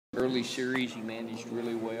Early series, he managed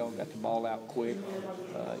really well, got the ball out quick.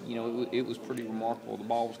 It was pretty remarkable. The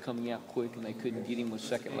ball was coming out quick, and they couldn't get him with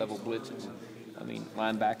second-level blitzes. I mean,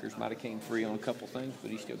 linebackers might have came free on a couple things,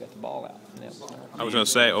 but he still got the ball out. I was going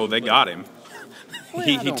to say, they got him. Well,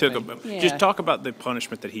 he took Just talk about the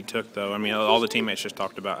punishment that he took, though. I mean, all the teammates just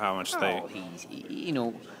talked about how much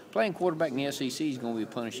playing quarterback in the SEC is going to be a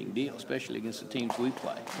punishing deal, especially against the teams we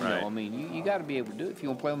play. Right. I mean, you got to be able to do it. If you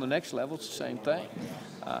want to play on the next level, it's the same thing.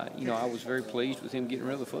 I was very pleased with him getting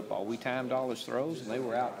rid of the football. We timed all his throws, and they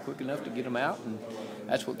were out quick enough to get them out, and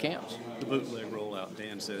that's what counts. The bootleg rollout,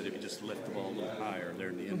 Dan said if you just left the ball a little higher there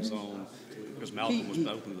in the end zone, because Malcolm was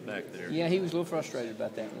open in the back there. Yeah, he was a little frustrated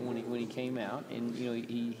about that when he came out, and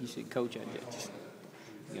he said, "Coach, you're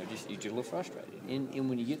a little frustrated." And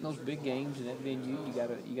when you get in those big games in that venue,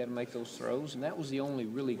 you gotta make those throws, and that was the only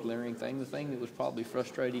really glaring thing. The thing that was probably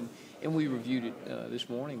frustrating, and we reviewed it this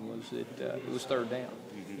morning, was that it was third down.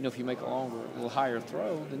 If you make a little higher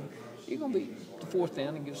throw, then you're going to be the fourth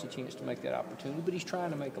down and gives us a chance to make that opportunity. But he's trying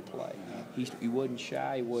to make a play. He wasn't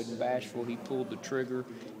shy. He wasn't bashful. He pulled the trigger,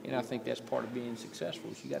 and I think that's part of being successful.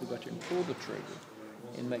 Is you got to go out there and pull the trigger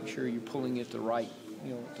and make sure you're pulling it at the right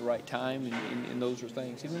time, and those are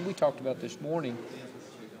things. And we talked about this morning,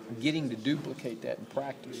 getting to duplicate that in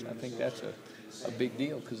practice. I think that's a big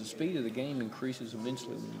deal because the speed of the game increases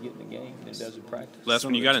immensely when you get in the game than it does in practice. Les,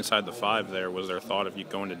 when you got inside the 5 there, was there a thought of you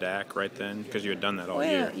going to Dak right then? Because you had done that all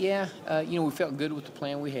year. Yeah. We felt good with the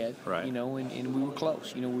plan we had. Right. And we were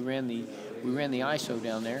close. We ran the ISO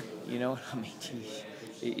down there. I mean, geez,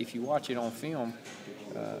 if you watch it on film,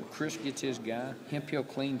 Chris gets his guy, Hemphill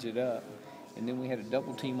cleans it up. And then we had a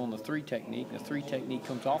double team on the 3 technique. And the 3 technique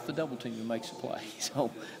comes off the double team and makes a play.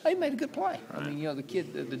 So they made a good play. Right. I mean, the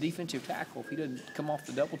kid, the defensive tackle, if he doesn't come off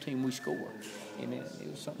the double team, we score. And it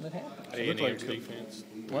was something that happened. A&M's defense.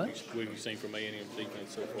 What? What have you seen from A&M's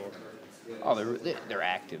defense so far? Oh, they're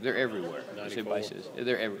active. They're everywhere. As everybody says,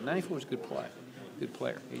 they're everywhere. 94 is a good play. Good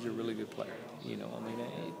player. He's a really good player.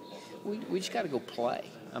 We just got to go play.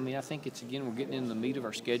 I mean, I think we're getting in the meat of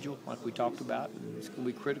our schedule, like we talked about. And it's going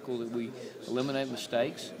to be critical that we eliminate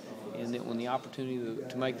mistakes, and that when the opportunity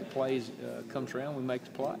to make the plays comes around, we make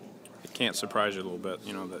the play. It can't surprise you a little bit,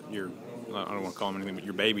 that I don't want to call him anything, but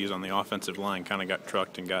your babies on the offensive line kind of got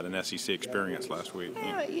trucked and got an SEC experience last week.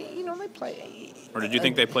 They play. Or did you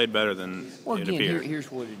think they played better than it appeared? Here's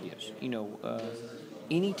what it is.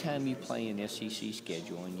 Anytime you play an SEC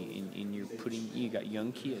schedule and you got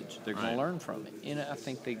young kids, they're going to learn from it. And I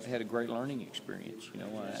think they've had a great learning experience.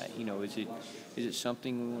 Is it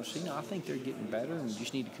something we want to see? No, I think they're getting better, and we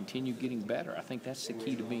just need to continue getting better. I think that's the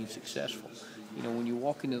key to being successful. When you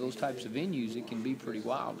walk into those types of venues, it can be pretty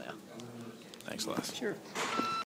wild now. Thanks, Les. Sure.